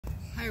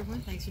Hi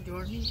everyone, thanks for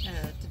joining me.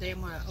 Today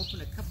I'm going to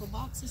open a couple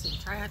boxes and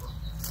try out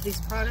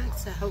these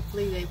products.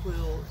 Hopefully they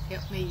will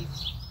help me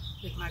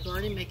with my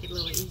garden, make it a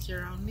little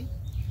easier on me.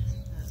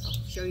 I'll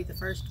show you the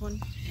first one,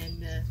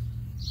 and then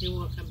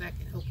we'll come back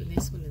and open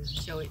this one and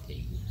show it to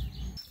you.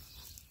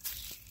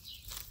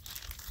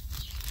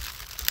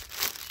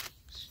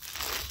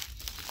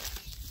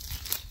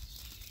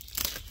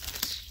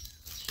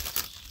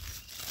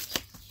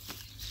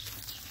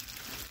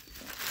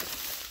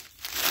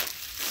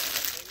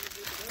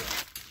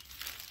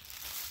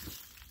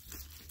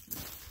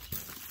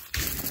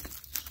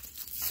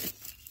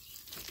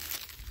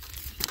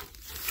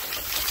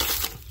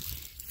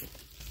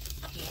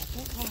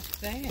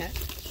 That.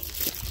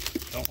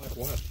 Don't like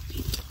what?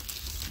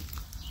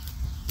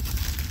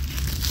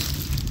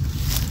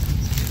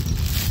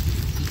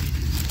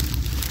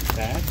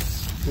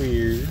 That's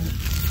weird.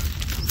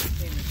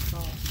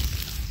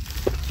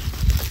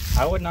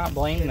 I would not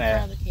blame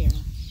that. Try the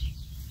camera.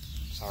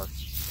 Sorry.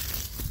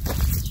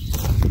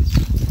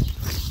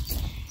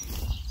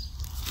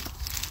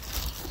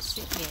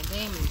 Yeah,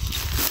 damaged.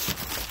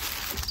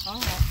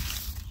 Alright.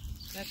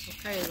 That's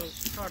okay,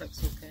 the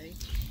product's okay.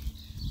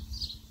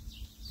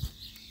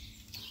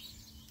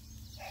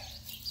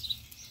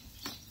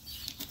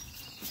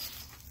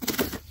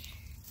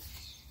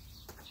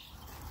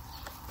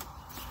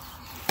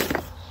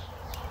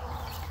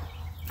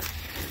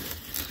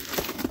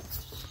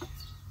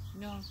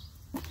 No,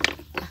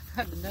 I've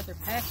got another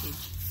package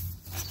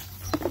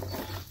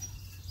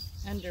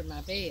under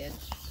my bed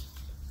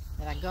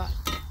that I got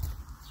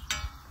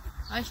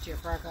last year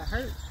before I got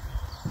hurt.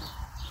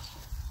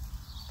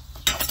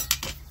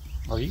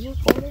 Are you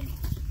recording?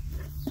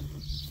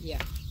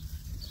 Yeah.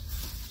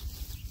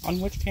 On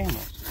which camera?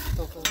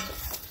 Focal.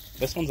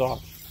 This one's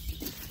off.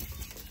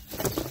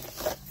 Yeah,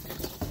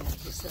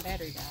 just the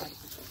battery died.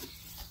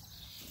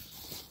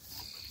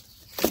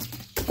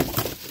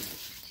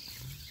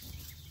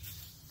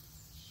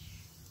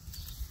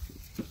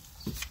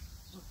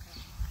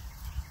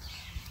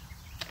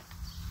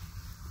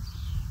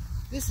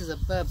 This is a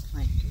bud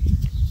planter,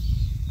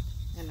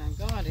 and I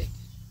got it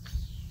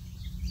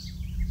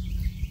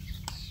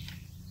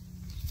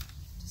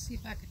to see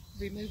if I could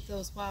remove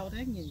those wild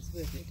onions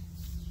with it.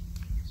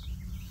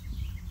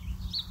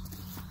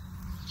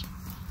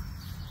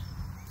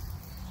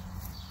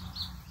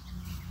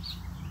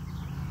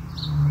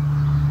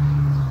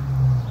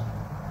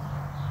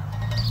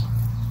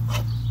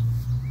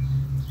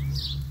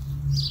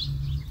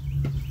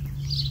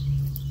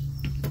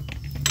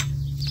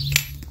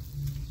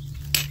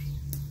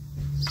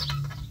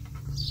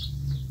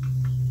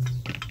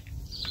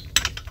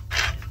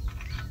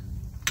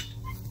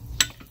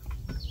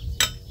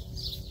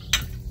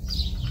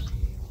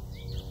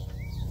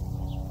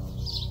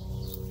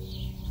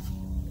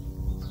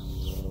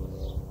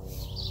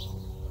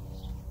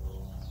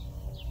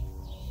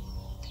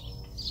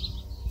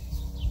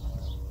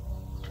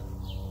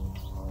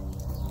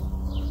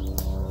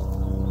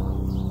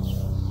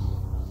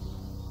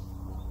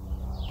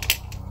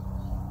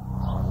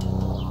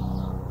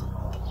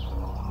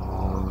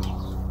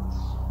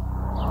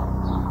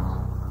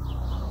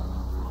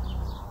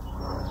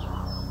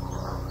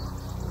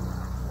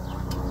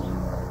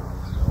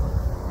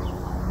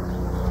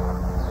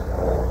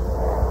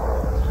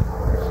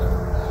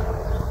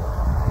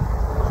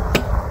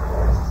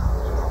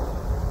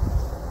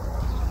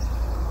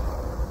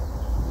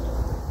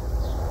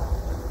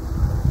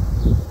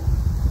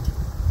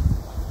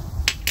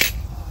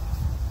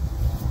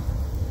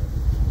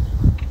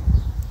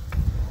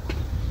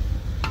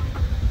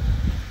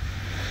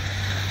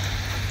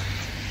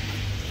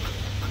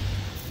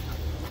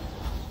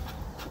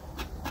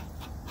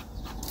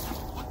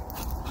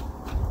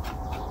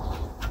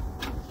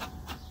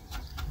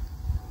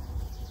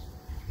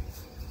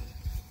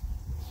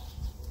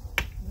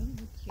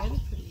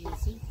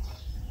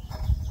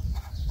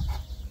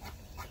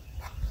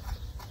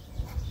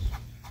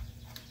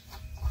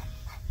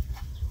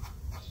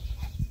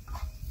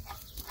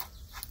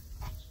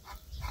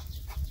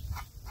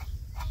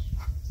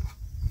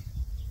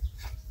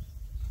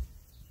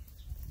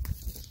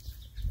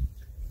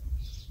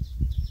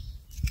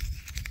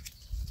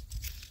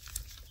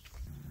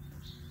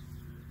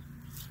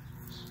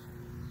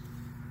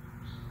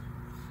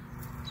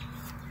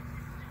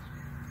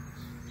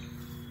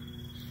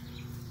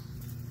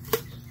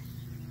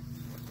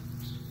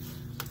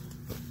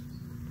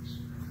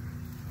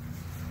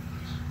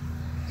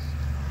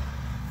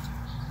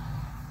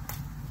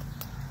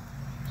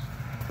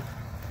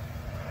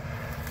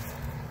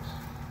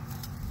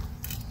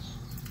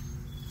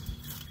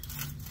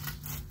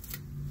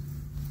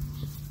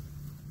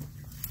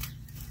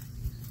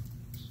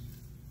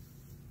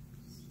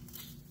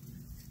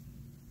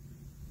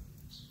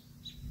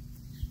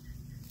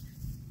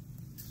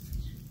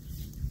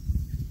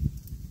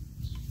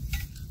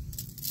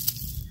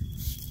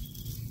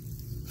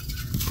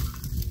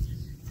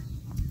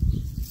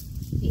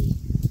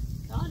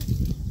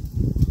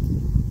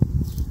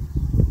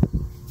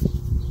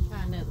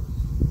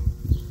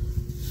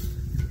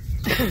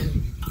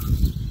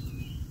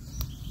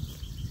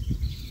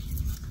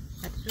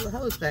 pull the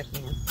hose back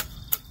in.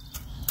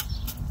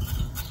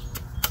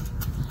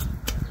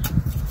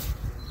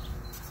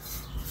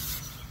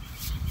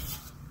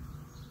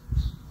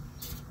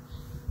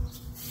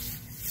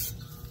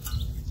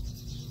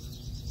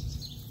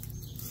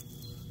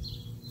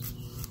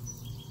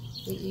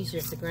 It'd be easier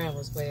if the ground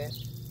was wet.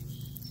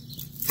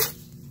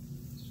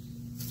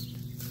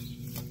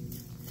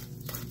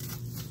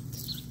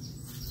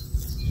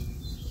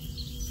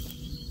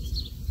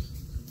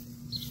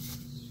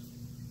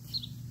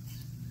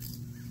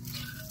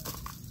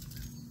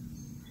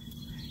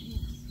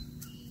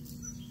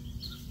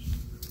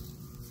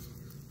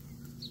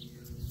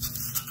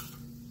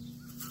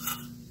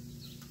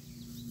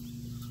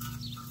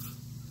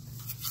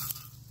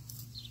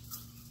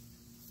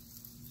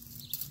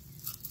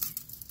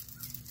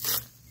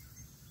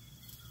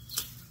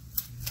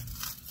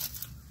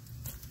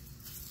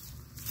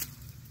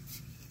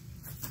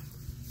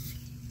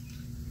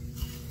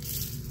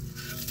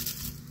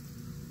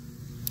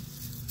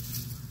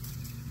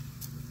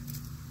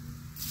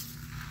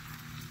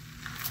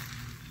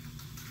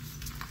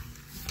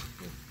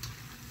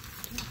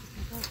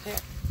 There.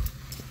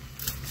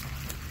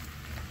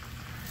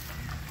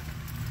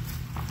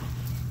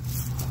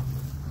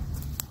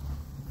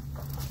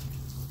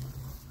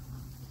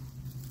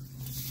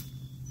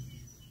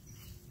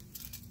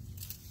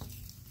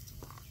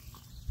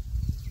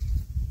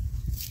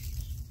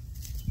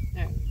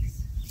 There it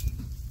is.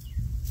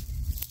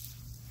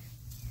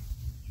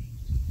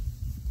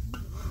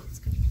 Let's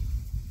go.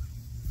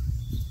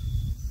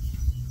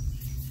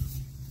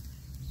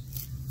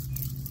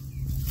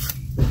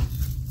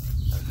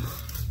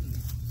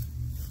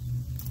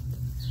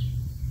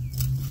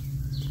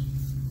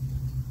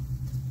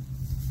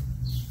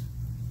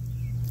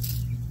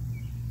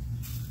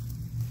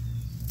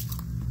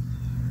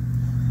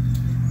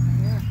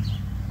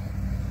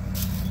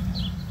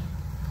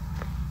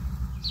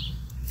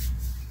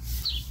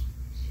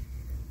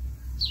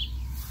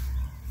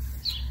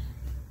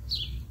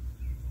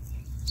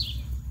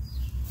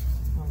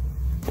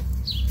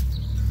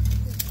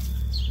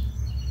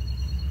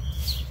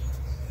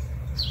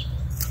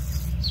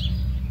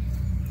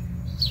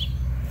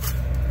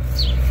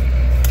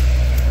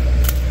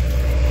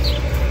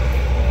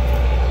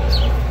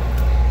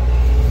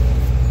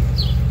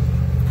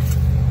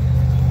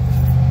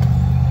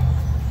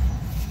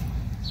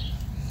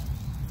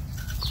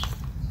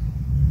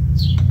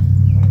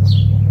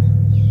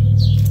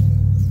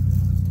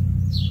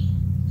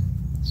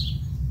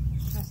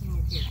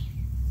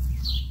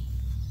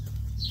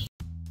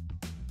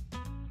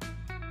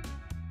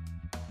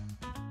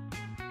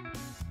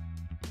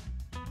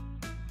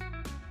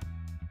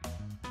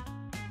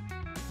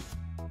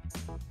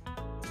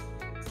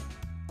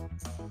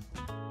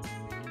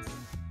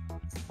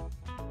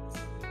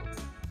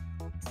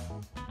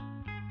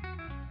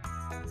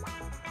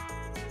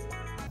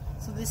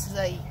 So this is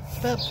a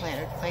bud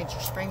planter to plant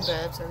your spring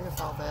bulbs or your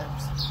fall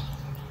bulbs.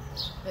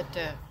 But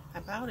I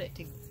bought it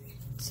to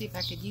see if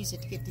I could use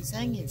it to get these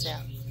onions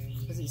out,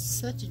 because it's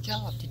such a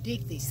job to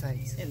dig these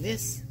things. And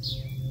this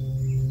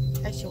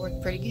actually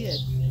worked pretty good.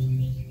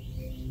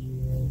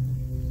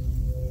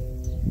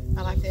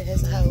 I like that it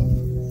has a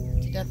hole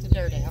to dump the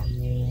dirt out,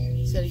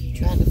 instead of you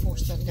trying to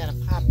force something down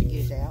a pipe to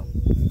get it out.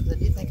 Because I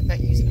did think about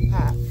using a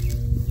pipe.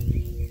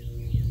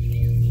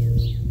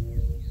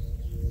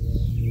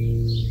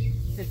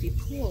 If you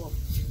pull them,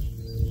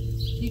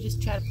 you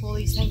just try to pull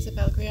these things up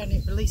out of the ground,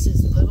 and it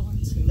releases the little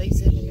ones and leaves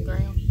them in the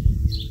ground.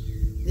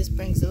 This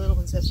brings the little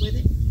ones up with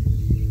it.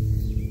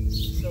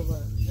 So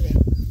yeah,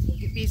 we'll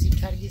get busy and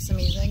try to get some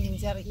of these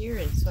onions out of here,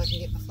 and so I can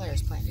get my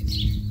flowers planted.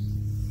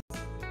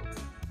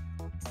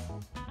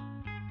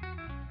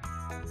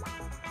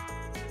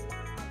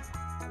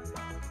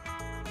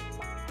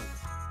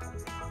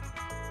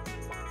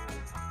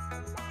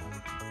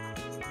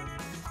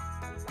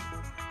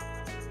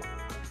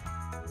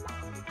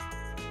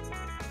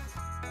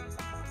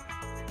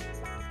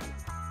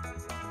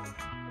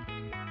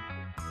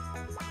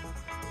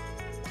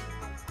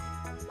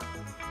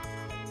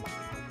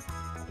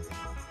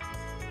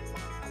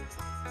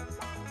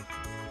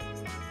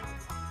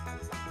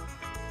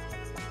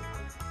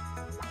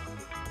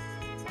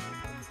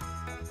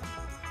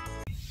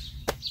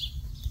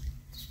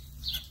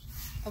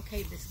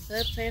 Okay, this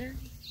bud planter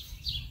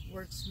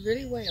works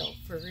really well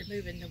for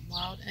removing the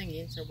wild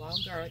onions or wild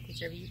garlic,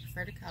 whichever you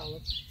prefer to call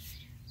them.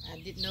 I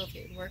didn't know if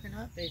it would work or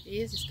not, but it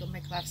is. It's going to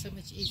make life so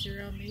much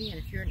easier on me, and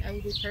if you're an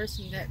older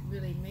person, that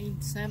really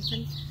means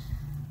something,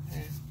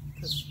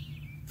 because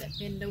that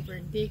bending over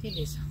and digging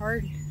is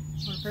hard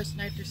on a person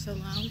after so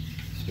long.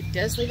 It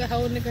does leave a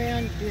hole in the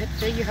ground. You do have to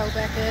fill your hole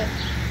back up,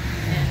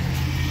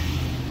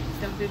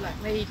 and don't do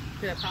like me,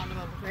 put a condom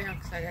on the ground,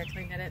 because I got to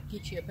clean that up,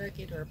 get you a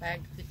bucket or a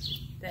bag to put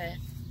that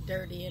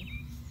dirt in.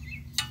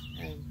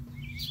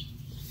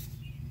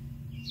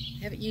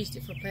 Haven't used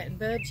it for planting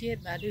bulbs yet,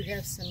 but I do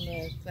have some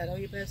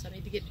Gladolia bulbs I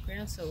need to get in the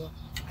ground, so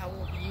I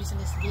will be using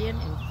this again,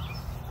 and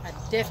I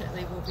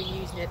definitely will be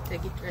using it to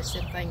get the rest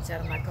of the things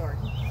out of my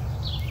garden.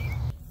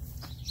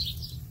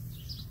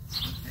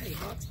 Okay,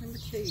 box number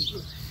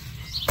 2.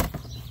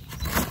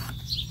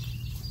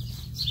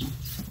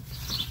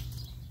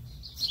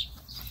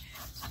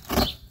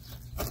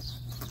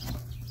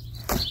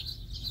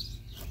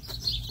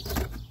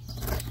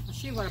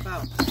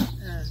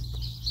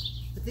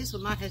 But this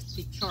one might have to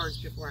be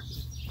charged before I can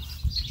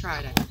try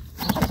it out.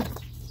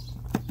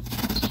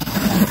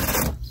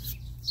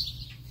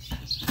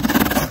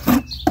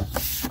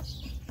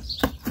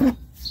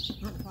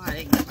 Not quite, I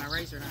didn't get my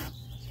razor knife.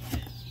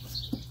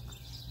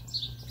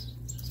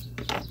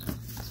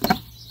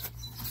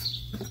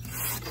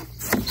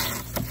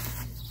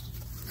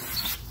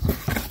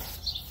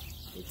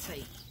 It's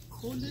a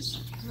cordless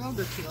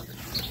roller tiller.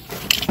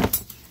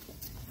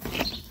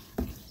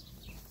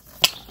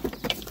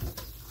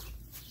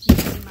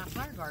 In my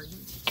flower garden.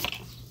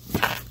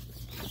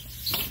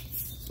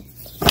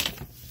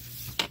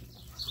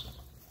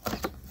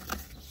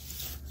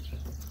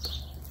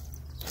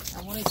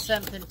 I wanted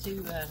something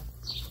to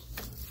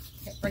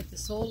help break the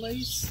soil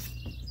loose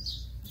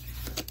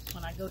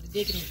when I go to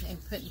digging and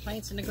putting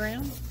plants in the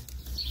ground.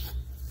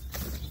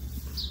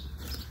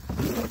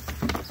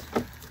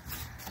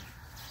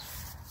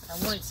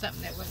 I wanted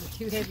something that wasn't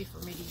too heavy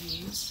for me to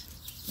use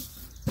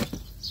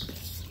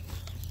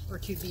or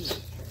too big.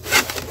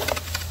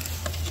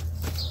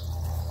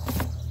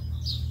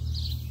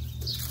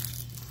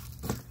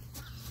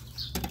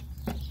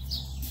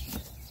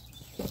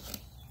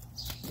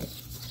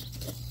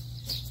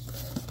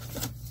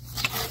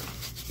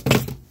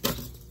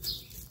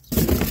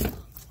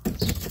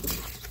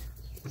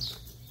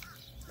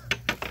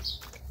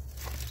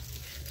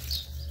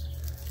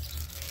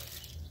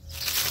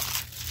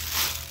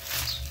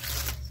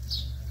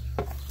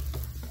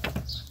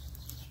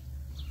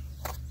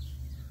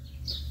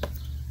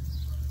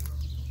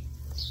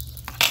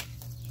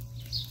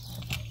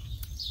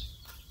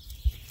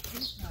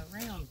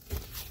 Round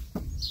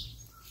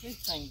big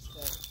things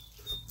go.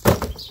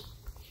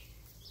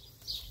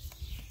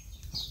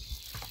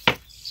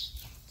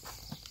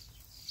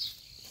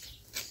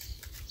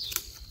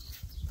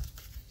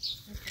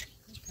 Okay,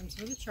 it comes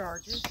with a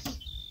charger.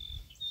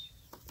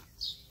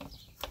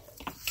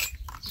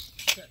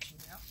 Instruction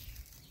out.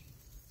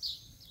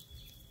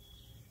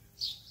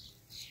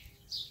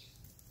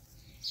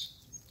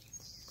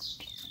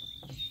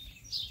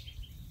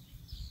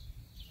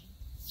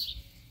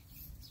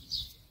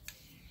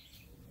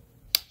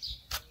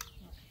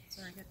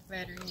 So I got the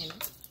battery in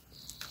it.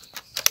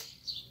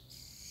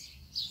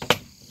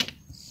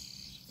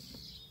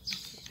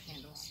 Put the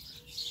handle on.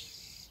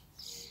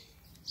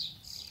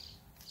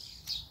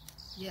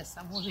 Yes,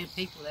 I'm one of the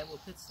people that will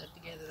put stuff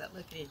together without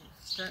looking at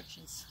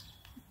instructions.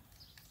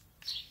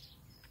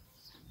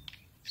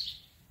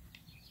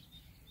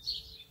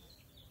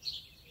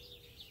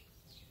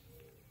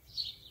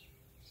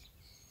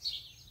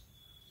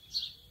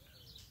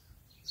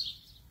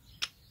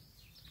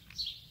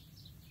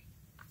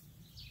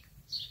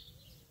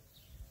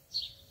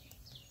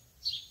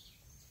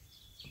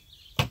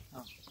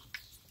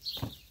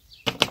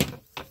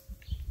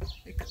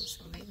 Here goes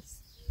some of this.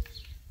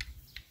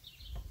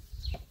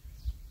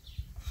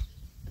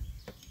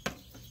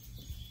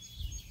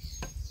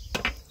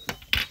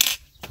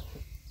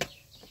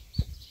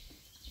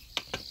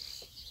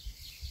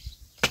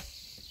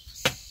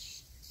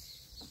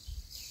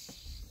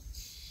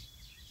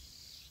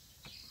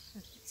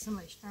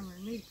 Somebody's trying to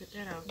me to put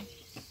that on.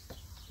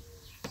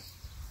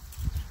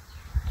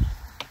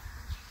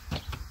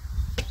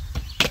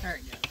 There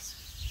it goes.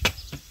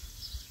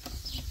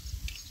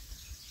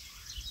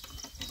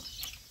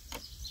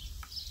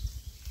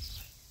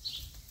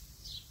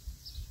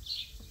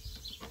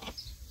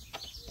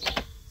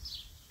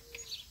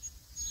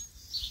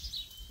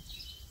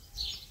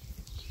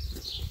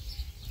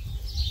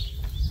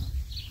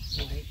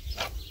 Wait.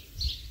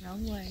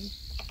 Wrong way.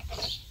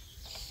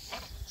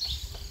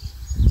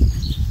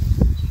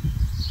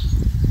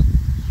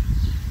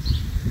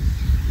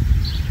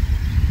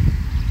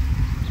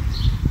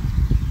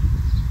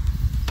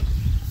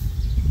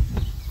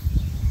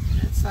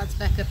 That slides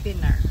back up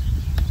in there.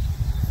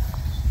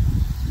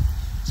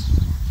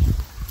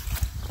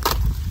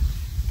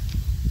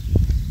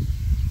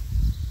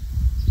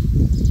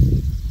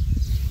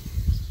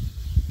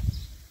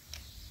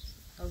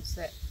 Holds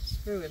that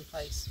screw in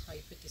place while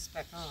you put this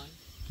back on.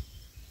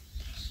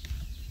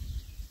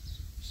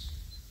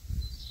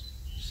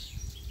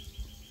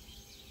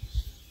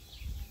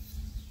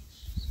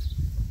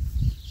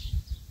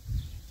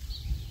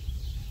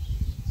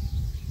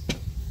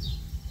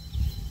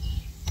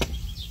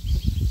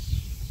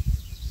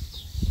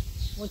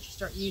 Once you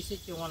start using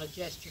it, you'll want to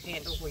adjust your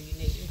handle where you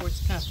need it, where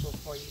it's comfortable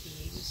for you to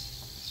use.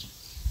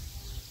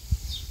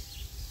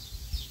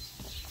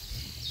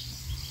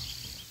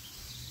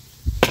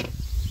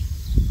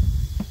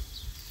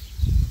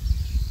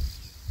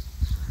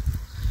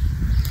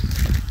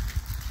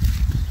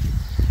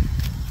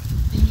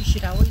 And you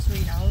should always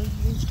read all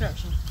of the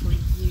instructions before you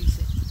use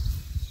it.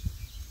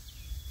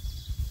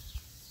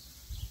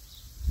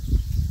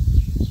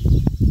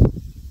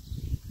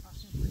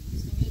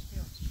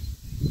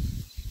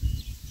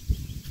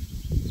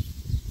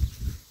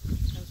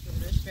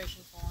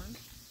 Registration form,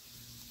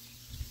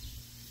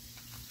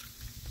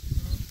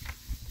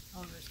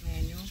 owner's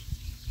manual,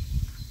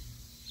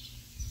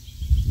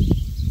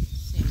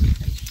 send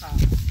page 5.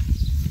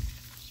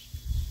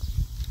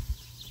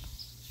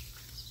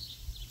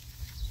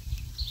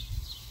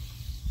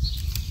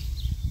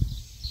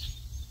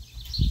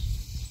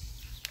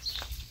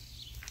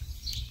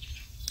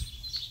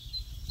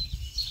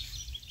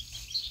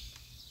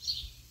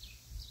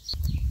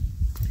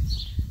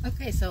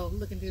 So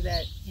looking through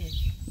that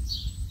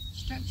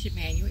instruction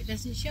manual, it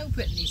doesn't show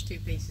putting these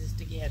two pieces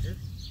together.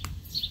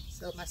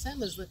 So my son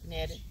was looking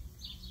at it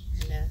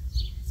and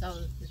saw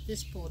that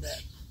this pulled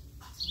up.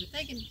 So we're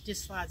thinking it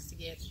just slides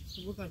together.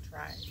 So we're going to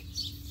try it.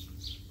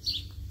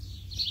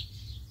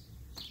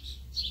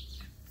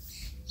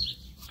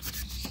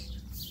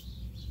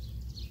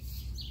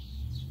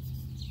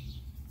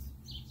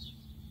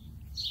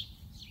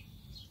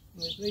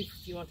 And we believe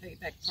if you want to take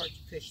it back apart, you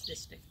push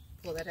this thing.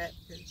 Pull that up,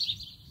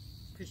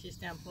 push this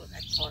down, pull it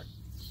back apart.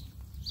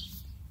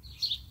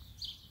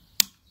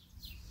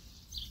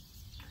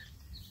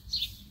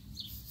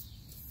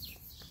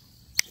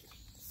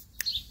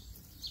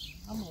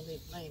 I'm going to leave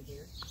it laying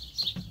here.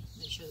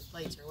 Make sure the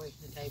plates are away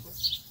from the table.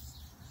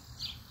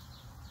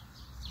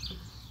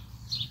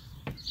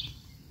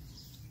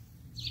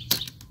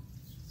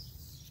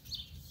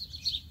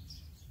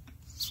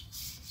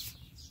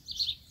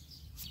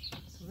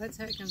 So that's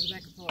how it comes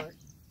back apart.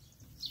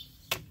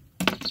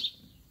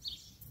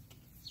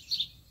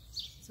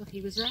 So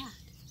he was right.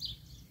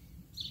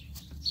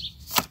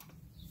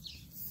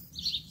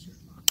 Sure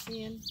locks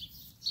in.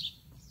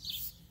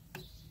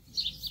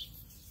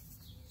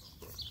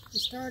 To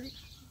start it.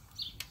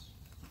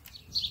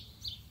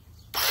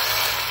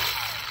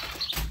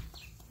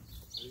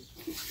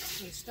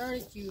 When you start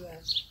it, you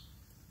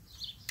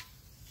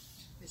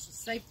push the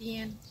safety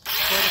in.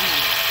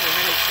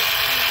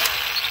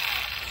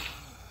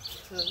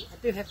 So I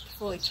do have to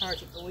fully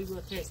charge it, but we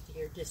will test it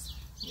here just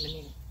in a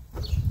minute.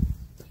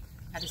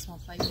 I just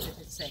want to play with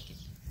it a second.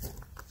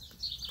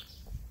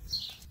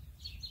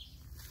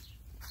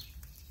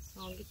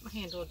 So I'll get my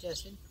handle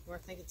adjusted where I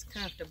think it's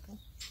comfortable.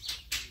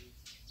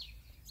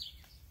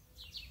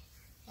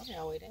 Probably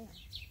all the way down.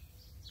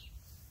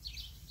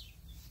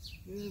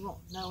 You really won't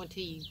know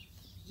until you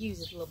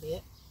use it a little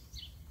bit.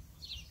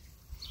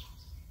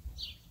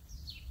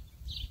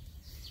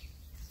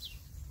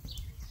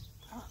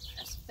 Oh,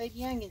 there's some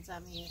baby onions I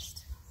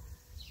missed.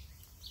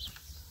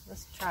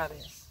 Let's try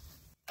this.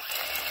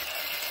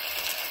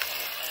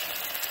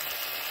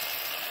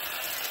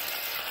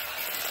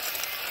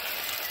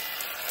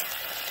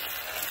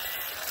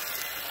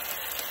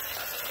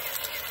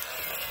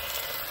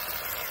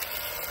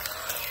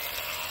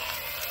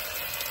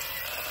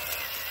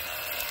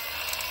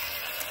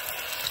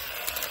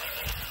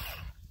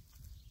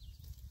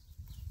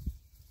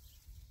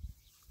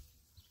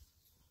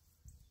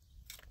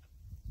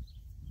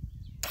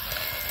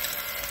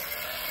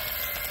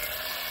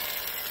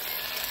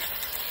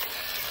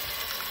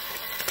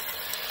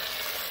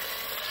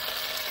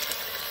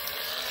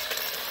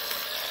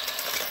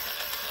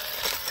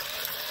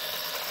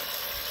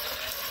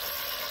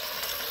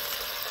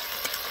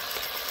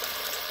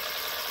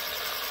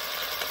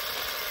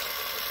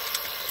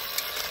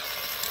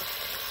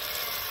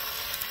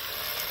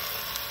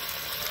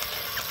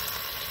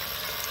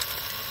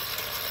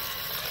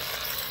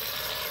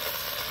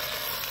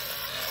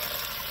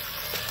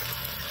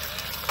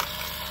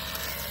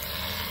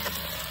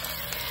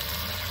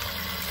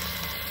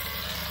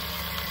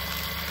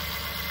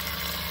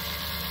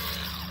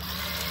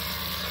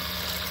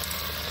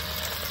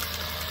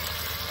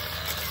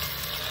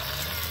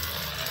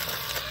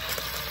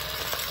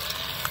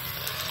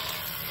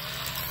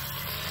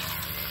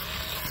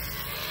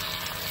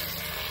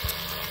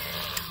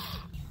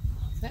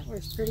 That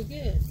works pretty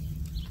good.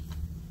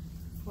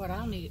 What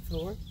I'll need it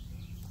for.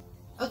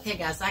 Okay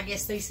guys, I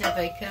guess these have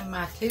become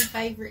my two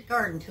favorite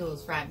garden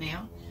tools right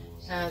now.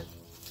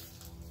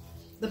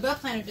 The bud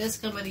planter does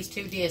come with these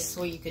two discs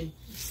where you can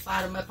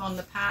slide them up on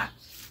the pipe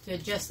to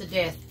adjust the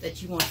depth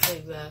that you want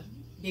to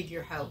dig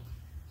your hole.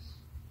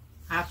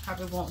 I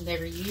probably won't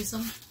never use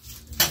them.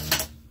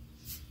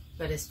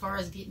 But as far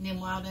as getting them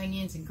wild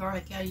onions and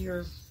garlic out of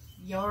your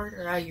yard,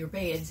 or out of your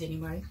beds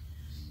anyway,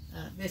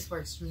 this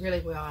works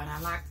really well, and I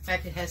like the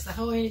fact it has the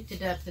hole in it to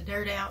dump the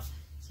dirt out,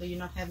 so you're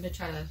not having to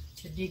try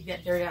to dig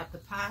that dirt out the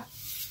pipe.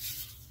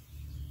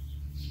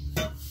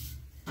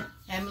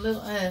 I'm a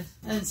little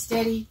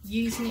unsteady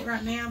using it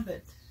right now,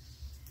 but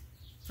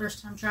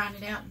first time trying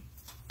it out.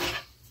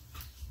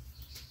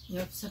 You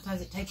know,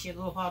 sometimes it takes you a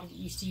little while to get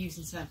used to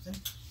using something.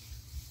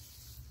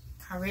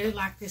 I really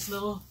like this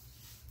little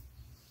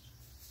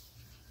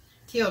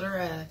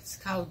tilder. It's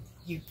called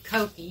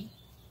Yukoki.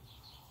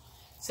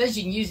 It says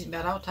you can use it in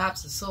about all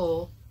types of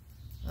soil.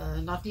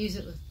 Not to use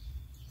it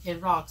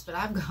in rocks, but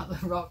I've got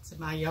the rocks in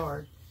my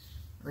yard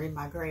or in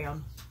my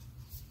ground.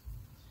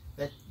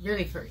 But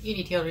really, for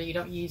any tilder, you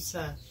don't use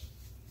them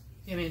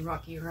in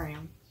rocky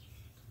ground.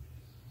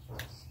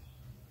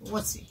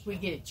 Once we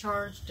get it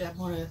charged, I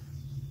want to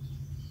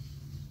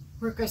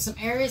work up some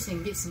areas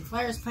and get some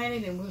flowers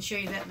planted, and we'll show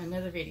you that in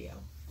another video.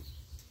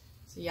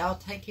 So y'all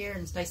take care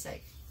and stay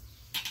safe.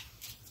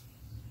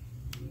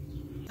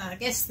 I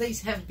guess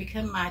these have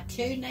become my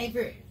two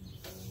favorite